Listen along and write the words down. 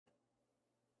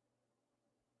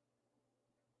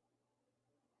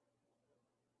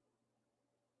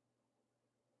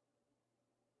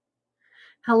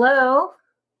Hello,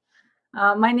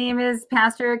 my name is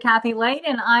Pastor Kathy Light,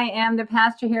 and I am the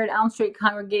pastor here at Elm Street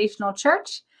Congregational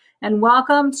Church. And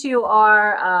welcome to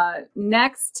our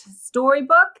next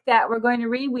storybook that we're going to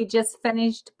read. We just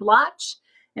finished Blotch,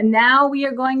 and now we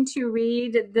are going to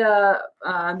read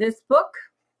this book.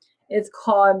 It's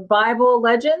called Bible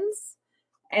Legends,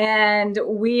 and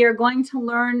we are going to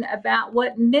learn about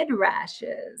what midrash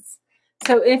is.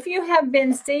 So if you have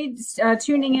been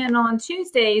tuning in on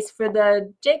Tuesdays for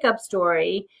the Jacob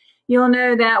story, you'll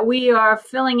know that we are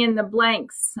filling in the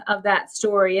blanks of that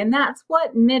story, and that's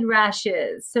what midrash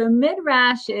is. So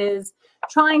midrash is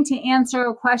trying to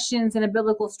answer questions in a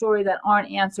biblical story that aren't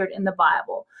answered in the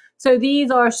Bible. So these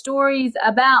are stories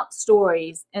about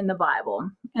stories in the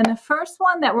Bible. And the first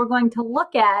one that we're going to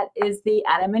look at is the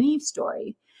Adam and Eve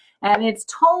story. And it's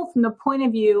told from the point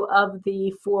of view of the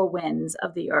four winds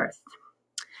of the earth.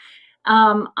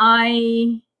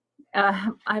 I've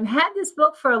had this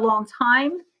book for a long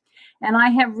time, and I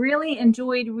have really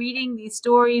enjoyed reading these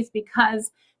stories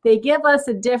because they give us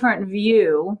a different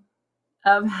view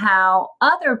of how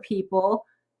other people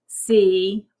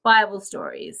see Bible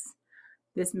stories.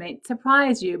 This may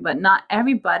surprise you, but not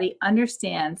everybody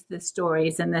understands the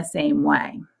stories in the same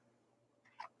way.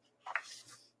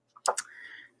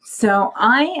 So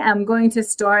I am going to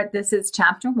start, this is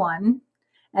chapter 1.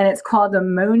 And it's called The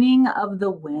Moaning of the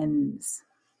Winds.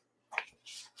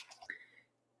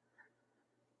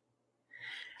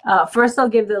 First, I'll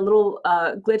give the little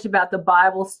glitch about the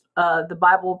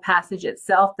Bible passage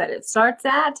itself that it starts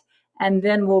at, and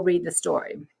then we'll read the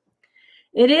story.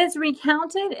 It is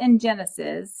recounted in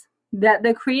Genesis that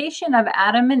the creation of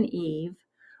Adam and Eve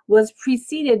was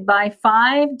preceded by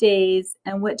 5 days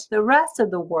in which the rest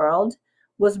of the world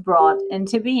was brought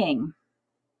into being.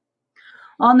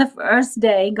 On the first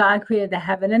day, God created the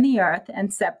heaven and the earth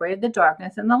and separated the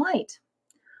darkness and the light.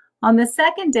 On the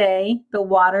second day, the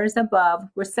waters above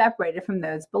were separated from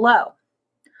those below.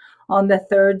 On the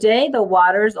third day, the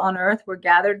waters on earth were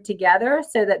gathered together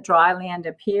so that dry land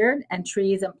appeared, and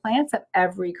trees and plants of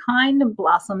every kind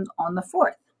blossomed on the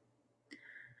fourth,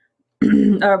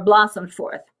 or blossomed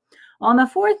forth. On the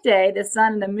fourth day, the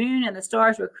sun and the moon and the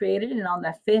stars were created, and on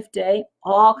the fifth day,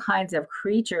 all kinds of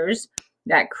creatures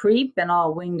that creep and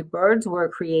all winged birds were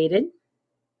created.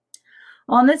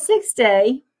 On the sixth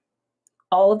day,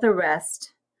 all of the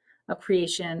rest of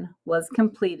creation was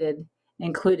completed,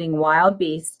 including wild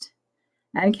beasts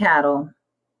and cattle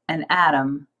and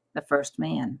Adam, the first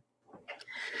man.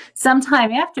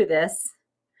 Sometime after this,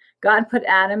 God put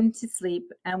Adam to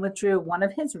sleep and withdrew one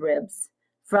of his ribs,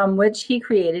 from which he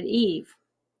created Eve.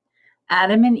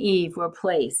 Adam and Eve were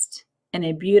placed in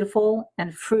a beautiful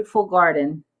and fruitful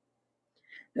garden,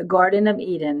 the Garden of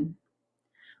Eden,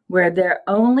 where their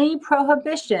only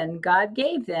prohibition God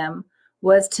gave them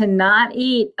was to not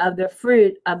eat of the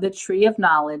fruit of the tree of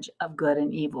knowledge of good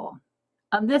and evil.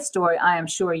 Of this story, I am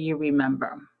sure you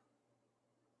remember.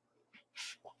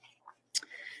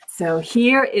 So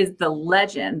here is the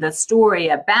legend, the story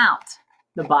about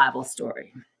the Bible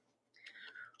story.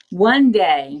 One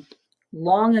day,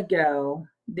 long ago,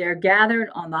 there gathered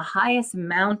on the highest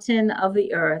mountain of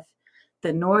the earth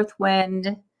the north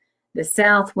wind, the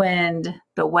south wind,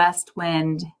 the west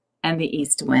wind, and the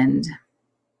east wind.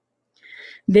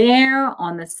 There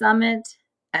on the summit,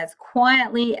 as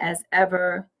quietly as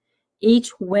ever,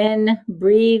 each wind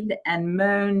breathed and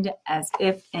moaned as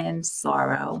if in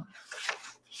sorrow.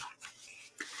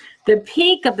 The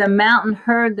peak of the mountain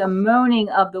heard the moaning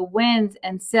of the winds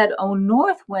and said, "O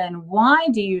north wind, why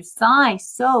do you sigh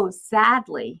so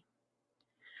sadly?"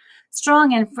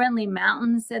 "Strong and friendly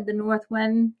mountain," said the north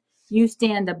wind, "you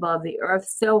stand above the earth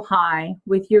so high,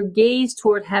 with your gaze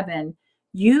toward heaven,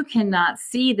 you cannot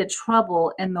see the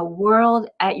trouble in the world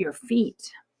at your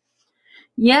feet."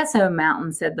 "Yes, O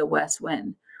mountain," said the west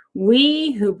wind,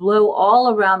 "we who blow all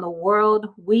around the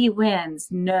world, we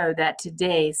winds know that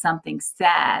today something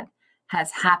sad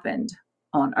has happened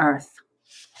on earth."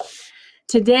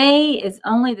 "Today is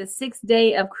only the 6th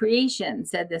day of creation,"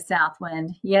 said the south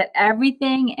wind, "yet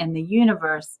everything in the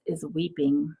universe is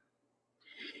weeping."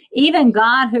 "Even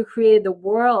God who created the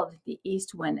world," the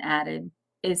east wind added,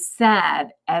 "is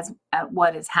sad at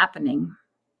what is happening."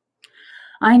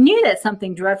 "I knew that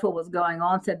something dreadful was going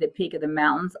on," said the peak of the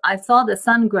mountains. "I saw the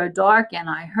sun grow dark and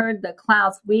I heard the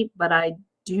clouds weep, but I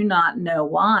do not know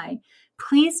why.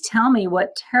 Please tell me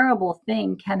what terrible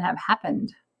thing can have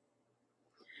happened."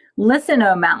 "Listen,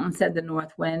 O mountain," said the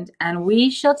north wind, "and we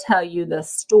shall tell you the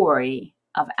story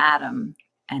of Adam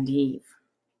and Eve.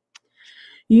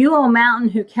 You, O mountain,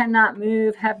 who cannot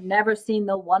move, have never seen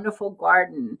the wonderful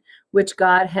garden which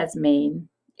God has made.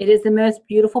 It is the most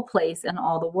beautiful place in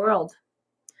all the world.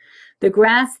 The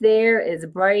grass there is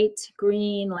bright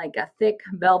green like a thick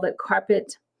velvet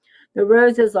carpet. The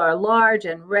roses are large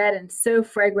and red and so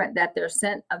fragrant that their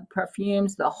scent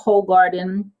perfumes the whole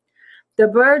garden. The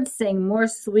birds sing more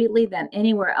sweetly than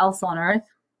anywhere else on earth.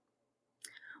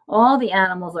 All the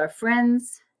animals are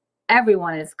friends.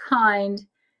 Everyone is kind.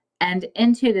 And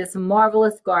into this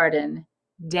marvelous garden,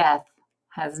 death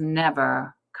has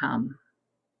never come.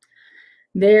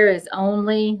 There is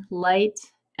only light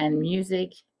and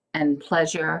music and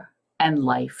pleasure and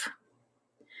life.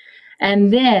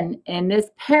 And then in this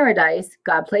paradise,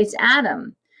 God placed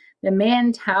Adam. The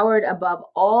man towered above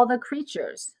all the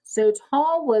creatures. So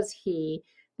tall was he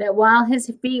that while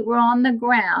his feet were on the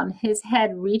ground, his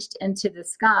head reached into the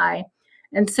sky.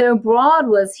 And so broad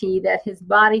was he that his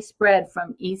body spread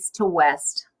from east to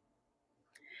west.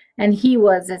 And he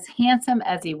was as handsome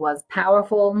as he was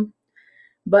powerful.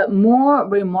 But more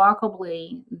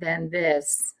remarkably than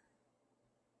this,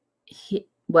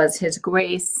 was his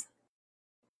grace.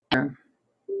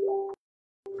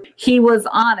 He was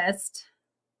honest.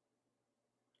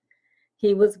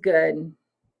 He was good.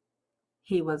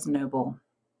 He was noble.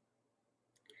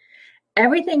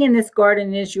 Everything in this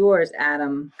garden is yours,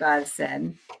 Adam, God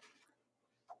said.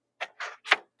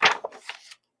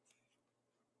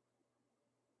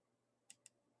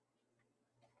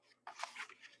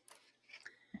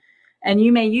 And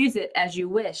you may use it as you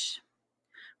wish.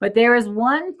 But there is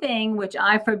one thing which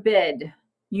I forbid.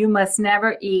 You must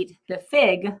never eat the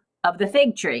fig of the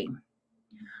fig tree.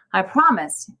 I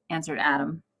promise, answered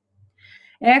Adam.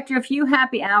 After a few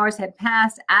happy hours had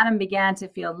passed, Adam began to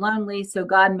feel lonely, so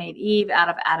God made Eve out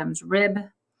of Adam's rib,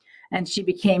 and she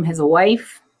became his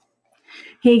wife.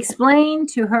 He explained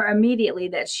to her immediately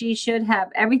that she should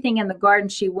have everything in the garden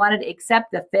she wanted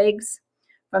except the figs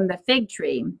from the fig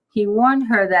tree. He warned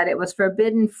her that it was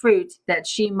forbidden fruit, that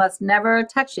she must never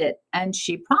touch it, and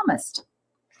she promised.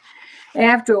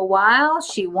 After a while,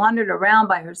 she wandered around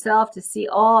by herself to see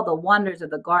all the wonders of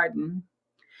the garden.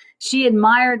 She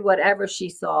admired whatever she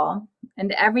saw,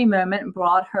 and every moment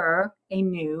brought her a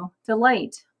new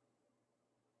delight.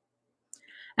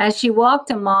 As she walked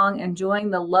along, enjoying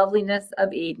the loveliness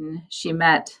of Eden, she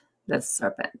met the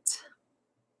serpent.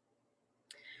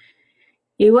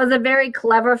 He was a very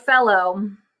clever fellow.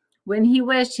 When he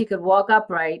wished he could walk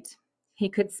upright, he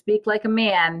could speak like a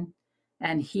man,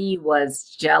 and he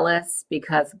was jealous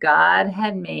because God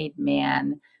had made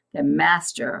man the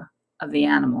master of the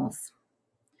animals.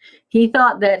 He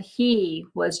thought that he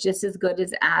was just as good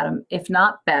as Adam, if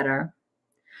not better.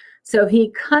 So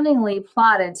he cunningly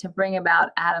plotted to bring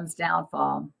about Adam's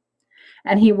downfall.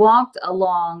 And he walked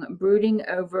along, brooding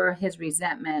over his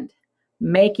resentment,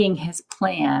 making his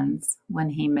plans when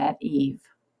he met Eve.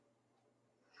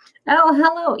 Oh,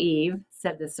 hello, Eve,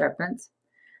 said the serpent.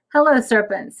 Hello,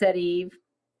 serpent, said Eve.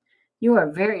 You are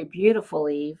very beautiful,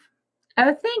 Eve.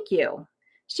 Oh, thank you.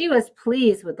 She was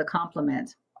pleased with the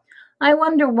compliment. I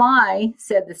wonder why,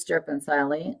 said the serpent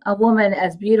slyly, a woman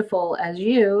as beautiful as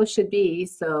you should be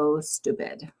so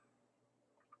stupid.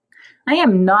 I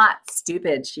am not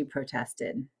stupid, she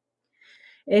protested.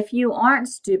 If you aren't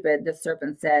stupid, the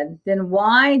serpent said, then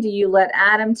why do you let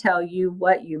Adam tell you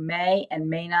what you may and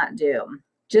may not do?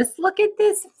 Just look at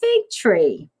this fig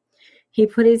tree. He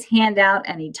put his hand out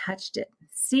and he touched it.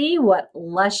 See what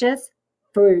luscious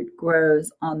fruit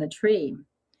grows on the tree.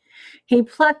 He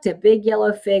plucked a big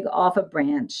yellow fig off a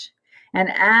branch, and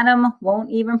Adam won't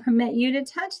even permit you to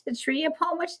touch the tree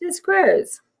upon which this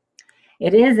grows.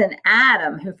 It isn't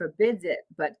Adam who forbids it,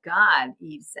 but God,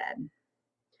 Eve said.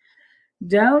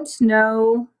 Don't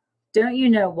you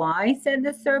know why, said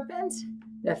the serpent?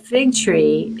 The fig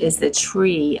tree is the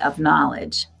tree of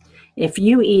knowledge. If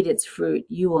you eat its fruit,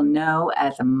 you will know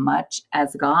as much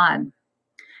as God.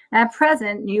 At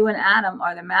present, you and Adam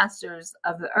are the masters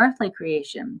of the earthly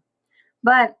creation.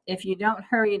 But if you don't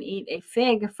hurry and eat a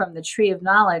fig from the tree of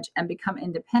knowledge and become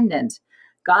independent,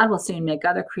 God will soon make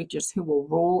other creatures who will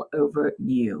rule over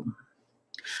you.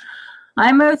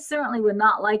 I most certainly would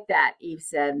not like that, Eve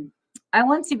said. I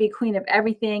want to be queen of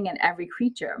everything and every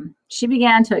creature. She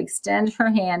began to extend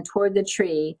her hand toward the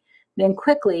tree, then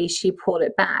quickly she pulled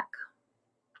it back.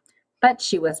 But,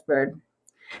 she whispered,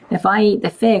 if I eat the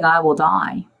fig, I will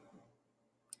die.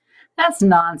 That's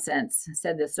nonsense,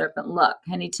 said the serpent. Look,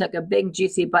 and he took a big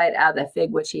juicy bite out of the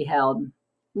fig which he held.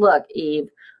 Look, Eve,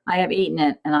 I have eaten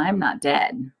it, and I am not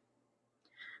dead.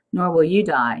 Nor will you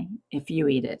die if you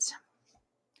eat it.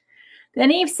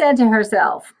 Then Eve said to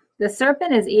herself, the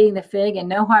serpent is eating the fig, and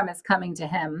no harm is coming to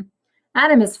him.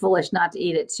 Adam is foolish not to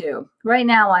eat it too. Right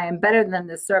now I am better than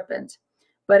the serpent.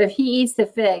 But if he eats the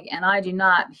fig, and I do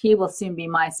not, he will soon be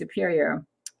my superior.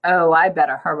 Oh, I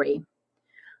better hurry.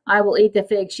 I will eat the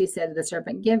fig, she said to the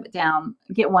serpent.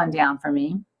 Get one down for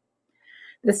me.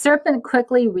 The serpent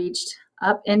quickly reached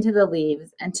up into the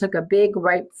leaves and took a big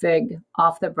ripe fig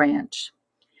off the branch.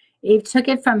 Eve took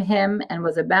it from him and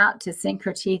was about to sink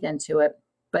her teeth into it,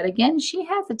 but again she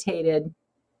hesitated.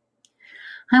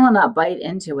 I will not bite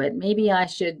into it. Maybe I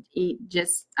shouldn't eat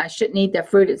the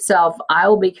fruit itself. I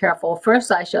will be careful.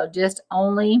 First, I shall just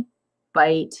only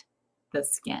bite the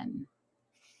skin.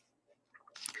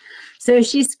 So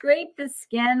she scraped the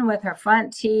skin with her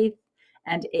front teeth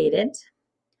and ate it.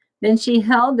 Then she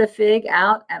held the fig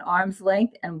out at arm's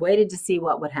length and waited to see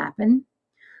what would happen.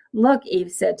 Look,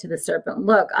 Eve said to the serpent,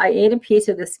 look, I ate a piece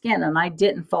of the skin and I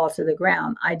didn't fall to the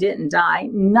ground. I didn't die.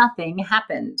 Nothing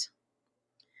happened.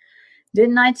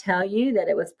 Didn't I tell you that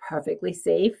it was perfectly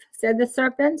safe, said the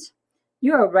serpent.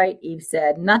 You are right, Eve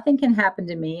said. Nothing can happen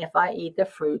to me if I eat the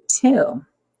fruit too.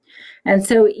 And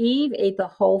so Eve ate the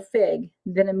whole fig.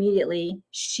 Then immediately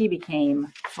she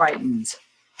became frightened.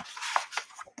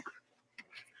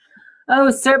 Oh,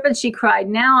 serpent, she cried,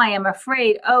 now I am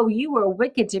afraid. Oh, you were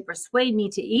wicked to persuade me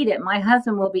to eat it. My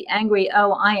husband will be angry.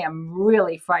 Oh, I am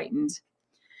really frightened.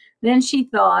 Then she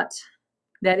thought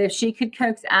that if she could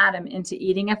coax Adam into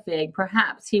eating a fig,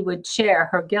 perhaps he would share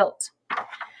her guilt.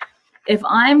 If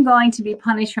I'm going to be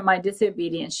punished for my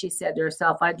disobedience, she said to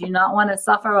herself, I do not want to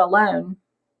suffer alone.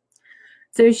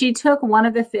 So she took one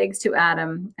of the figs to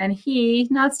Adam, and he,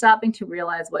 not stopping to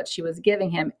realize what she was giving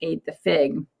him, ate the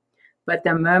fig. But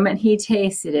the moment he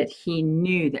tasted it, he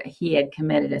knew that he had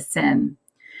committed a sin.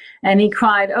 And he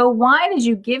cried, oh, why did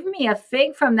you give me a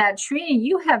fig from that tree?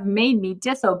 You have made me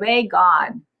disobey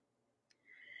God.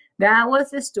 That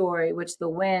was the story which the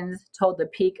winds told the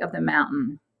peak of the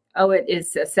mountain. Oh, it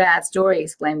is a sad story,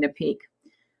 exclaimed the peak.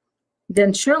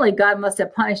 Then surely God must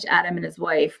have punished Adam and his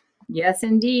wife. Yes,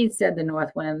 indeed, said the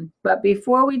north wind. But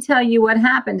before we tell you what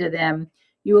happened to them,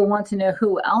 you will want to know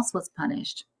who else was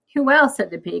punished. Who else,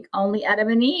 said the peak. Only Adam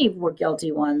and Eve were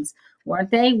guilty ones,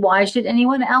 weren't they? Why should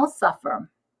anyone else suffer?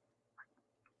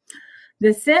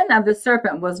 The sin of the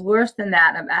serpent was worse than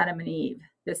that of Adam and Eve,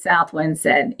 the south wind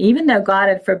said. Even though God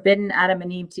had forbidden Adam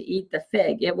and Eve to eat the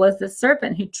fig, it was the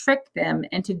serpent who tricked them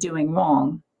into doing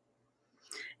wrong.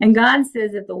 And God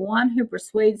says that the one who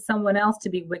persuades someone else to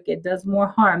be wicked does more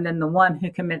harm than the one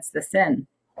who commits the sin.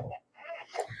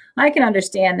 I can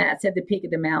understand that, said the peak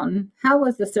of the mountain. How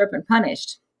was the serpent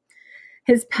punished?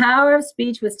 His power of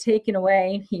speech was taken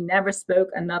away. He never spoke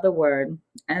another word,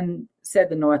 and said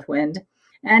the north wind.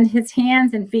 And his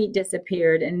hands and feet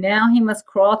disappeared, and now he must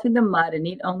crawl through the mud and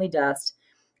eat only dust.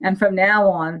 And from now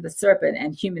on, the serpent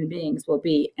and human beings will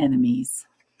be enemies.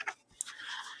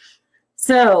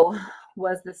 So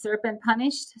was the serpent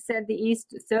punished, said the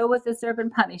east. So was the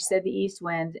serpent punished, said the east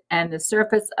wind, and the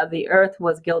surface of the earth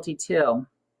was guilty too.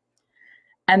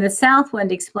 And the south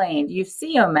wind explained, you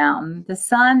see, O mountain, the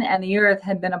sun and the earth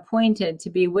had been appointed to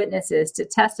be witnesses to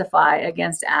testify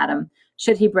against Adam,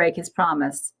 should he break his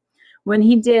promise. When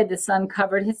he did, the sun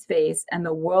covered his face, and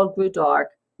the world grew dark,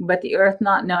 but the earth,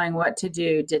 not knowing what to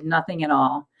do, did nothing at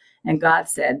all. And God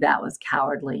said that was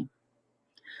cowardly.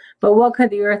 But what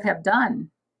could the earth have done?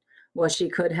 Well, she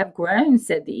could have groaned,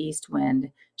 said the east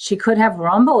wind. She could have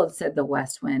rumbled, said the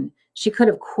west wind. She could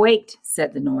have quaked,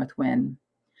 said the north wind.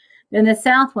 Then the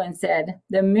south wind said,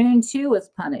 the moon too was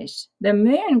punished. The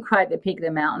moon, cried the peak of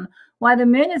the mountain. Why, the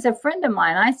moon is a friend of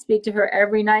mine. I speak to her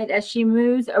every night as she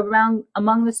moves around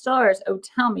among the stars. Oh,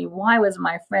 tell me, why was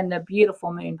my friend the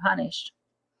beautiful moon punished?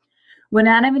 When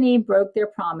Adam and Eve broke their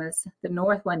promise, the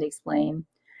north wind explained,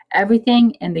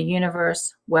 everything in the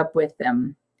universe wept with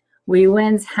them. We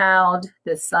winds howled,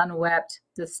 the sun wept,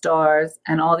 the stars,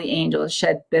 and all the angels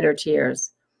shed bitter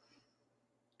tears.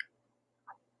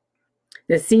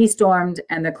 The sea stormed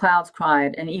and the clouds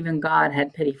cried, and even God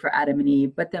had pity for Adam and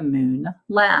Eve, but the moon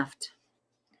laughed.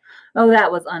 Oh, that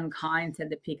was unkind, said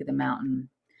the peak of the mountain.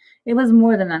 It was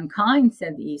more than unkind,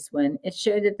 said the east wind. It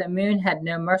showed that the moon had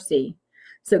no mercy.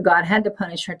 So God had to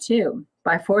punish her too,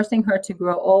 by forcing her to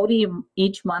grow old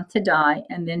each month to die,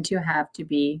 and then to have to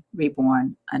be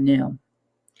reborn anew.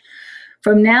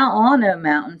 From now on, O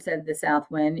mountain, said the south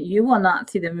wind, you will not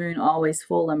see the moon always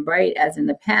full and bright as in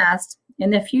the past. In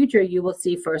the future, you will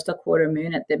see first a quarter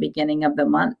moon at the beginning of the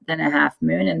month, then a half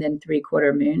moon, and then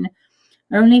 3/4 moon.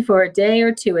 Only for a day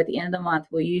or two at the end of the month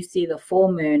will you see the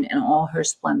full moon in all her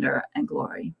splendor and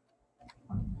glory.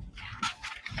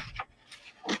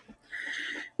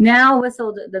 Now,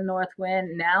 whistled the north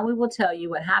wind, now we will tell you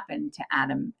what happened to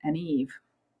Adam and Eve.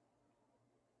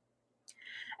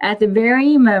 At the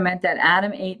very moment that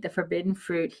Adam ate the forbidden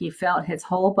fruit, he felt his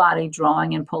whole body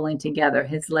drawing and pulling together.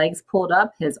 His legs pulled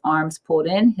up, his arms pulled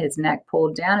in, his neck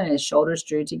pulled down, and his shoulders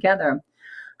drew together.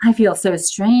 I feel so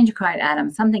strange, cried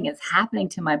Adam. Something is happening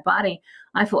to my body.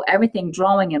 I feel everything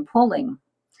drawing and pulling.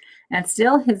 And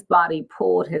still his body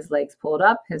pulled, his legs pulled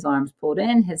up, his arms pulled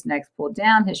in, his neck pulled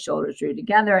down, his shoulders drew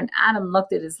together, and Adam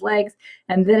looked at his legs,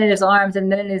 and then at his arms,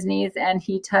 and then at his knees, and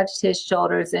he touched his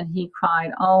shoulders, and he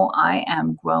cried, oh, I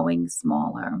am growing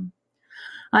smaller.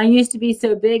 I used to be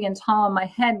so big and tall, and my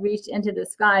head reached into the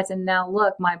skies, and now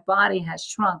look, my body has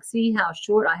shrunk. See how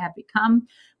short I have become?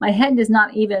 My head does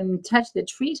not even touch the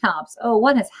treetops. Oh,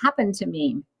 what has happened to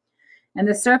me? And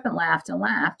the serpent laughed and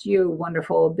laughed. You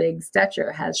wonderful big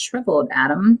stature has shriveled,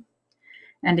 Adam.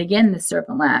 And again the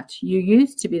serpent laughed. You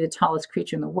used to be the tallest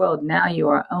creature in the world. Now you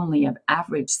are only of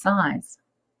average size.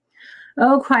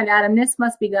 Oh, cried Adam, this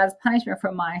must be God's punishment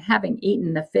for my having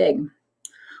eaten the fig.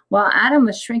 While Adam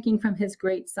was shrinking from his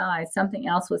great size, something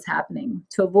else was happening.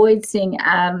 To avoid seeing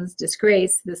Adam's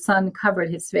disgrace, the sun covered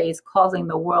his face, causing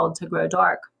the world to grow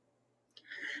dark.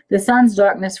 The sun's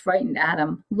darkness frightened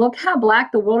Adam. Look how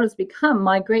black the world has become.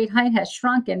 My great height has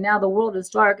shrunk, and now the world is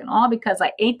dark, and all because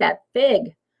I ate that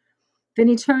fig. Then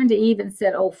he turned to Eve and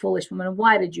said, oh, foolish woman,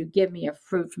 why did you give me a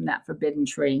fruit from that forbidden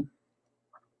tree?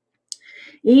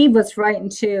 Eve was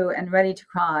frightened too and ready to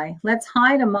cry. Let's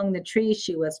hide among the trees,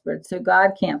 she whispered, so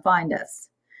God can't find us.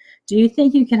 Do you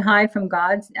think you can hide from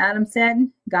God? Adam said.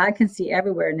 God can see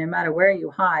everywhere, no matter where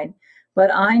you hide.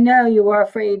 But I know you are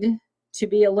afraid to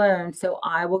be alone, so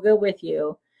I will go with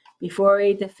you. Before I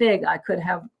ate the fig, I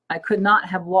could not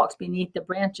have walked beneath the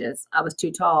branches. I was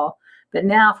too tall. But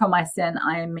now for my sin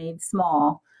I am made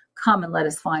small. Come and let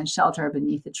us find shelter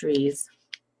beneath the trees.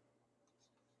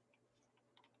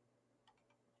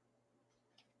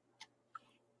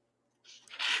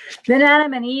 Then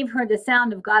Adam and Eve heard the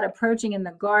sound of God approaching in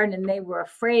the garden, and they were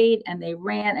afraid, and they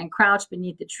ran and crouched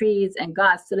beneath the trees. And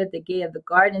God stood at the gate of the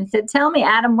garden and said, tell me,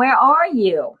 Adam, where are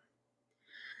you?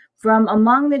 From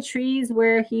among the trees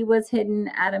where he was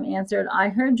hidden, Adam answered, I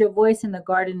heard your voice in the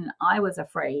garden, and I was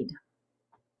afraid.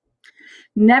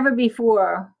 Never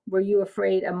before were you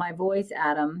afraid of my voice,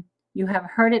 Adam. You have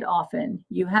heard it often.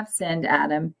 You have sinned,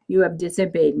 Adam. You have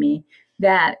disobeyed me.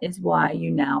 That is why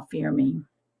you now fear me.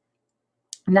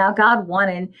 Now God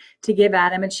wanted to give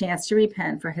Adam a chance to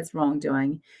repent for his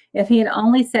wrongdoing. If he had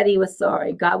only said he was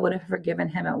sorry, God would have forgiven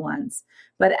him at once.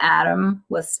 But Adam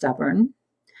was stubborn.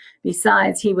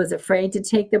 Besides, he was afraid to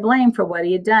take the blame for what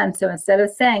he had done. So instead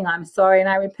of saying, I'm sorry and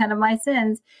I repent of my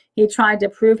sins, he tried to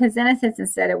prove his innocence and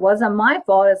said, it wasn't my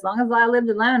fault. As long as I lived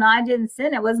alone, I didn't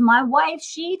sin. It was my wife.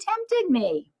 She tempted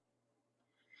me.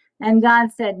 And God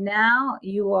said, now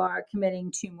you are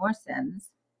committing 2 more sins.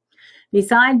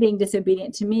 Besides being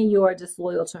disobedient to me, you are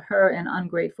disloyal to her and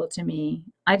ungrateful to me.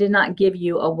 I did not give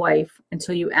you a wife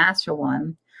until you asked for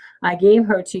one. I gave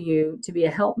her to you to be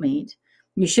a helpmate.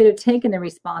 You should have taken the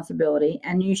responsibility,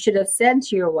 and you should have said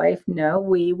to your wife, no,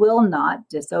 we will not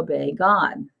disobey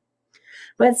God.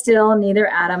 But still, neither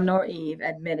Adam nor Eve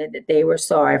admitted that they were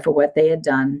sorry for what they had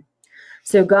done.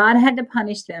 So God had to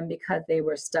punish them because they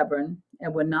were stubborn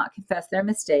and would not confess their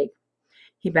mistake.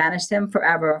 He banished them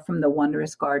forever from the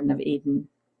wondrous Garden of Eden.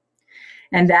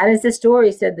 And that is the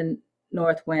story, said the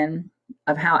north wind,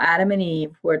 of how Adam and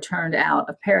Eve were turned out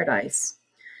of paradise.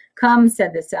 Come,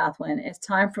 said the south wind, it's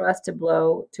time for us to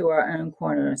blow to our own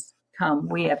corners. Come,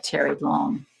 we have tarried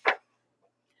long.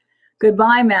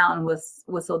 Goodbye, mountain,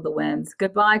 whistled the winds.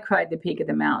 Goodbye, cried the peak of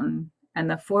the mountain. And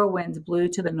the 4 winds blew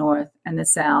to the north and the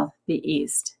south, the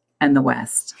east, and the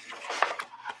west.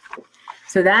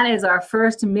 So that is our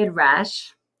first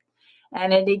midrash,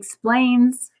 and it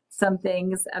explains some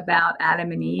things about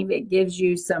Adam and Eve. It gives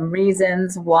you some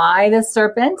reasons why the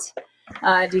serpent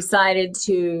decided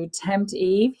to tempt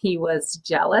Eve. He was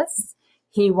jealous.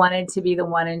 He wanted to be the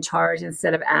one in charge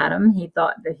instead of Adam. He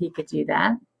thought that he could do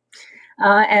that.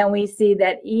 And we see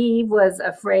that Eve was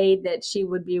afraid that she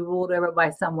would be ruled over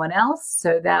by someone else.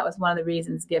 So that was one of the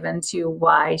reasons given to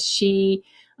why she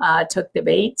took the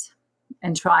bait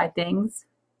and tried things.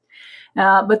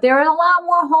 But there are a lot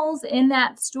more holes in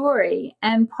that story.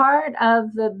 And part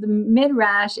of the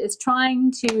midrash is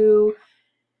trying to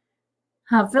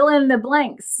fill in the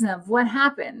blanks of what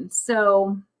happened.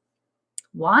 So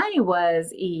why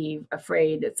was Eve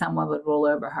afraid that someone would rule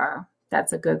over her?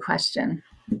 That's a good question.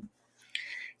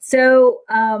 So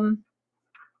I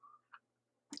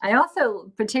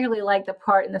also particularly like the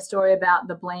part in the story about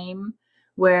the blame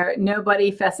where nobody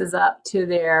fesses up to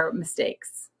their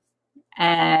mistakes.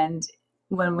 And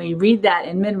when we read that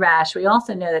in Midrash, we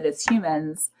also know that as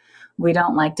humans, we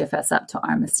don't like to fess up to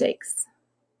our mistakes.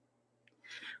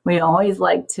 We always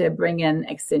like to bring in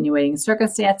extenuating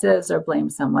circumstances or blame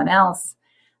someone else.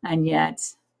 And yet,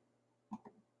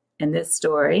 in this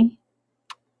story,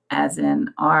 as in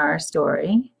our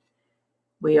story,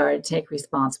 we are to take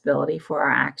responsibility for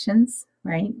our actions,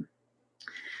 right?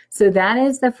 So that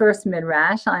is the first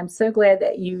Midrash. I'm so glad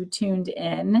that you tuned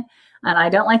in. And I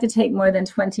don't like to take more than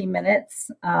 20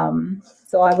 minutes.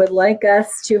 So I would like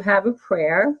us to have a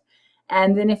prayer.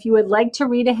 And then if you would like to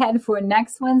read ahead for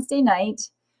next Wednesday night,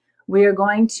 we are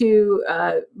going to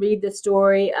read the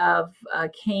story of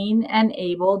Cain and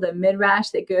Abel, the Midrash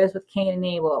that goes with Cain and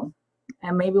Abel.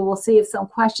 And maybe we'll see if some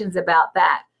questions about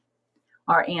that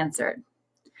are answered.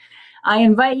 I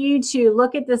invite you to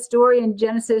look at the story in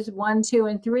Genesis 1, 2,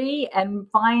 and 3 and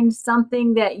find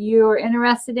something that you're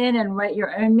interested in and write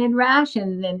your own Midrash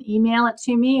and then email it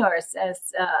to me or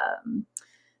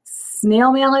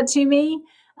snail mail it to me.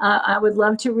 I would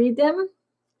love to read them.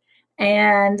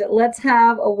 And let's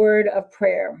have a word of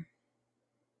prayer.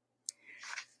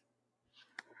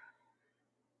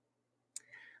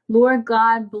 Lord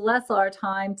God, bless our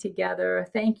time together.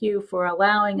 Thank you for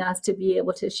allowing us to be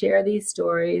able to share these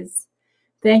stories.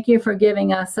 Thank you for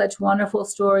giving us such wonderful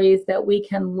stories that we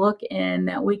can look in,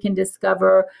 that we can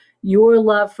discover your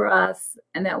love for us,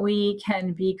 and that we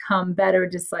can become better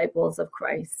disciples of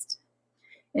Christ.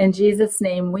 In Jesus'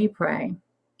 name we pray.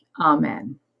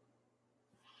 Amen.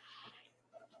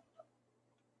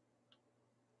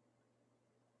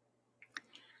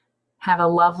 Have a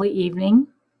lovely evening.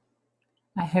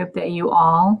 I hope that you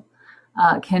all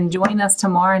can join us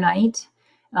tomorrow night.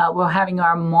 We're having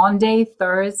our Monday,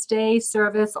 Thursday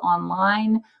service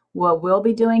online. We'll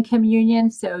be doing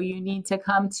communion, so you need to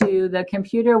come to the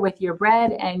computer with your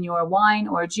bread and your wine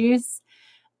or juice,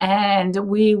 and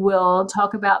we will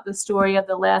talk about the story of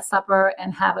the Last Supper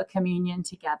and have a communion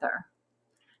together.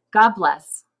 God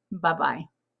bless. Bye-bye.